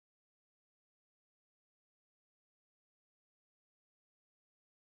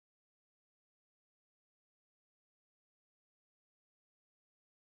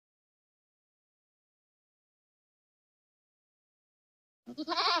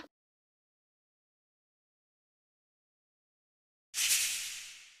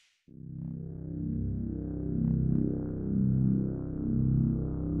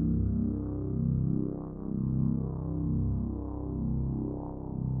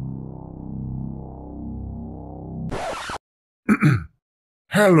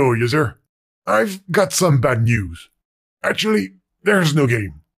Hello, user. I've got some bad news. Actually, there's no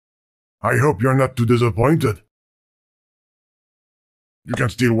game. I hope you're not too disappointed. You can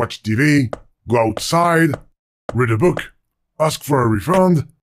still watch TV, go outside, read a book, ask for a refund.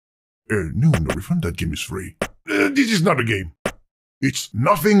 No refund, that game is free. This is not a game. It's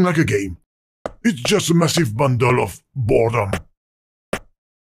nothing like a game. It's just a massive bundle of boredom.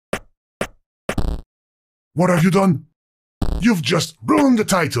 What have you done? You've just ruined the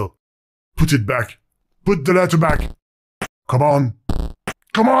title. Put it back. Put the letter back. Come on.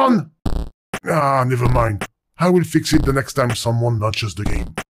 Come on! Ah, never mind. I will fix it the next time someone launches the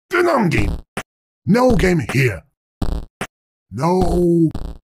game. The non-game. No game here. No.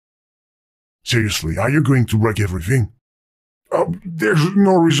 Seriously, are you going to break everything? There's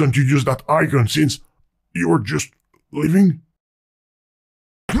no reason to use that icon since you're just leaving.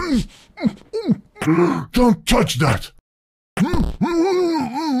 Don't touch that.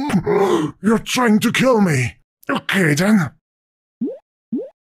 You're trying to kill me. Okay then.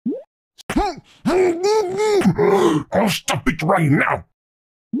 I'll stop it right now.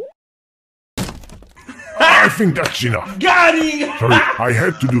 I think that's enough. Got him! Sorry, I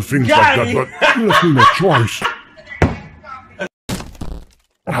had to do things like that, but you left me no choice.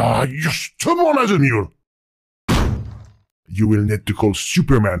 You're stubborn as a mule. You will need to call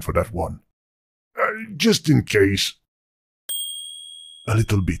Superman for that one. Just in case. A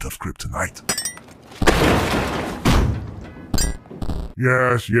little bit of kryptonite.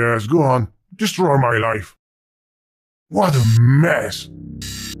 Yes, go on. Destroy my life. What a mess.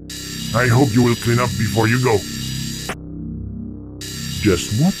 I hope you will clean up before you go.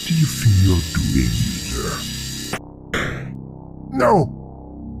 Just what do you think you're doing, user? No!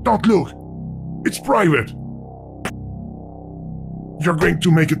 Don't look! It's private! You're going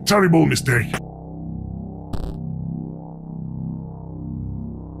to make a terrible mistake.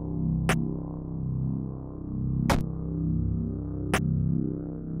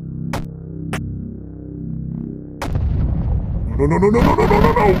 No!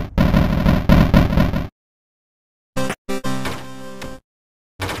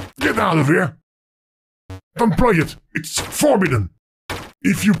 Get out of here! Don't play it! It's forbidden!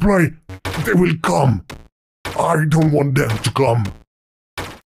 If you play, they will come. I don't want them to come.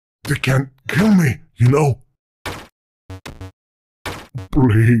 They can't kill me, you know?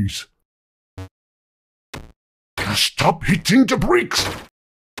 Please. Just stop hitting the bricks!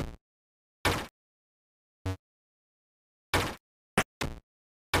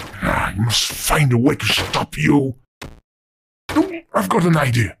 I must find a way to stop you. I've got an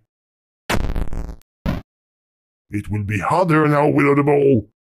idea. It will be harder now without a ball.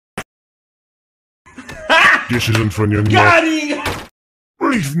 This isn't funny anymore. Got him!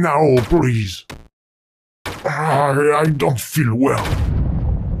 Leave now, please. I don't feel well.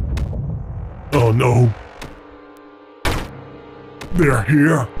 Oh no. They're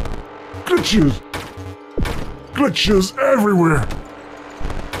here. Glitches. Glitches everywhere.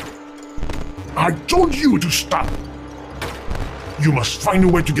 I told you to stop. You must find a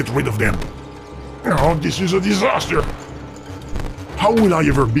way to get rid of them. Oh, this is a disaster. How will I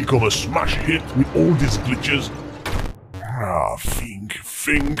ever become a smash hit with all these glitches?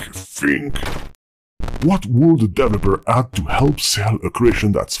 Think. What would the developer add to help sell a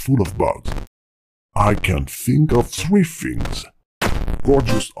creation that's full of bugs? I can think of 3 things.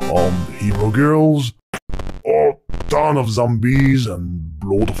 Gorgeous armed hero girls, or ton of zombies and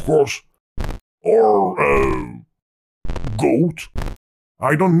blood, of course, or goat.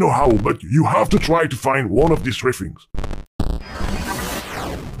 I don't know how, but you have to try to find one of these 3 things.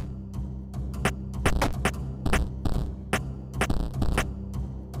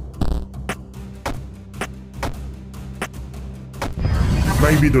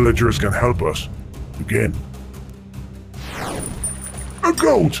 Maybe the ledgers can help us. Again. A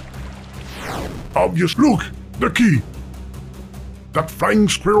goat! Obvious, look! The key! That flying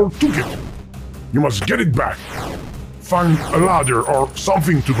squirrel took it! You must get it back! Find a ladder or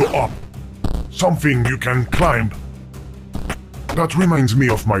something to go up. Something you can climb. That reminds me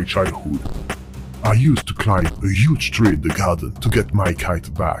of my childhood. I used to climb a huge tree in the garden to get my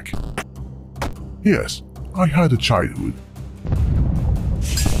kite back. Yes, I had a childhood.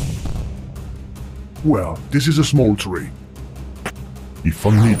 Well, this is a small tree. If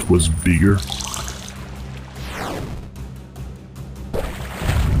only it was bigger.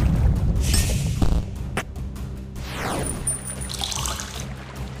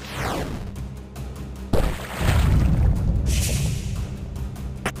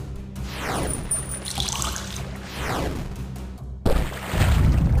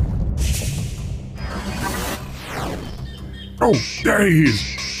 Oh, there he is!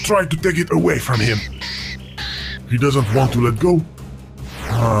 Try to take it away from him. He doesn't want to let go?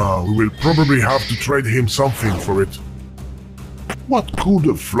 We will probably have to trade him something for it. What could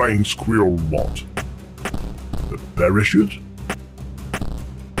a flying squirrel want? A parachute?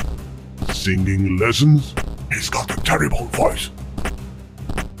 Singing lessons? He's got a terrible voice.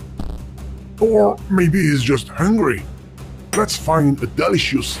 Or maybe he's just hungry. Let's find a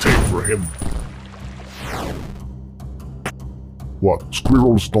delicious steak for him. What,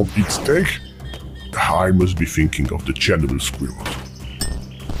 squirrels don't eat steak? I must be thinking of the Chernobyl squirrels.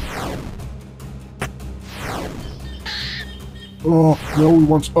 Oh, now he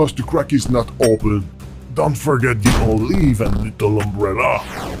wants us to crack his nut open. Don't forget the olive and little umbrella.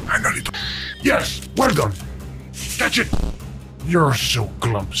 And a little... Yes, well done. Catch it. You're so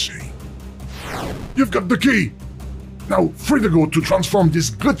clumsy. You've got the key. Now, free the goat to transform this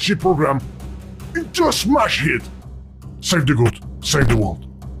glitchy program into a smash hit. Save the goat, save the world.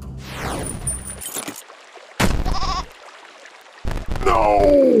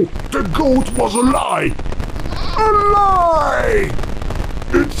 No! The goat was a lie! A lie!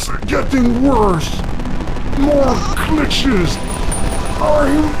 It's getting worse. More glitches.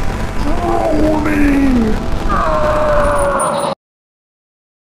 I'm drowning.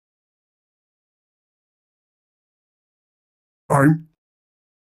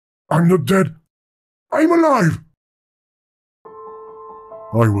 I'm not dead. I'm alive.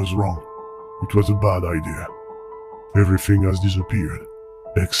 I was wrong. It was a bad idea. Everything has disappeared,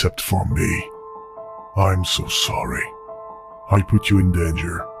 except for me. I'm so sorry. I put you in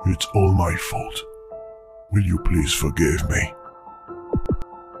danger. It's all my fault. Will you please forgive me?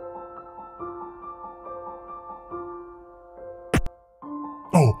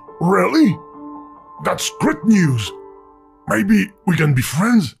 Oh, really? That's great news. Maybe we can be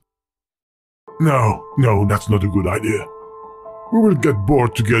friends? No, that's not a good idea. We will get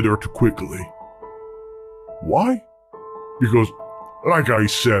bored together too quickly. Why? Because, like I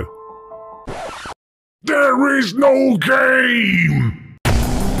said, there is no game!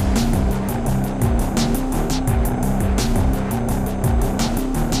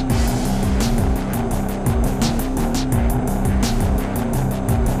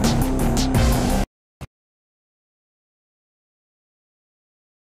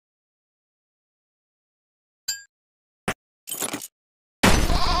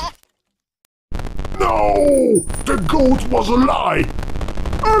 No! The goat was a lie!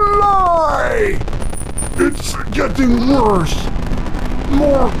 A lie! It's getting worse.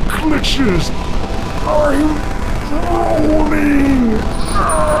 More glitches. I'm drowning.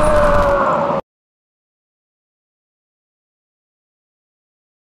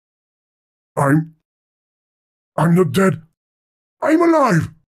 I'm not dead. I'm alive.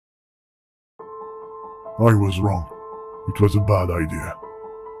 I was wrong. It was a bad idea.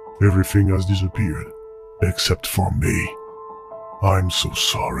 Everything has disappeared, except for me. I'm so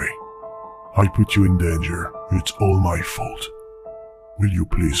sorry. I put you in danger. It's all my fault. Will you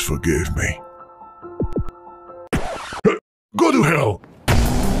please forgive me? Go to hell!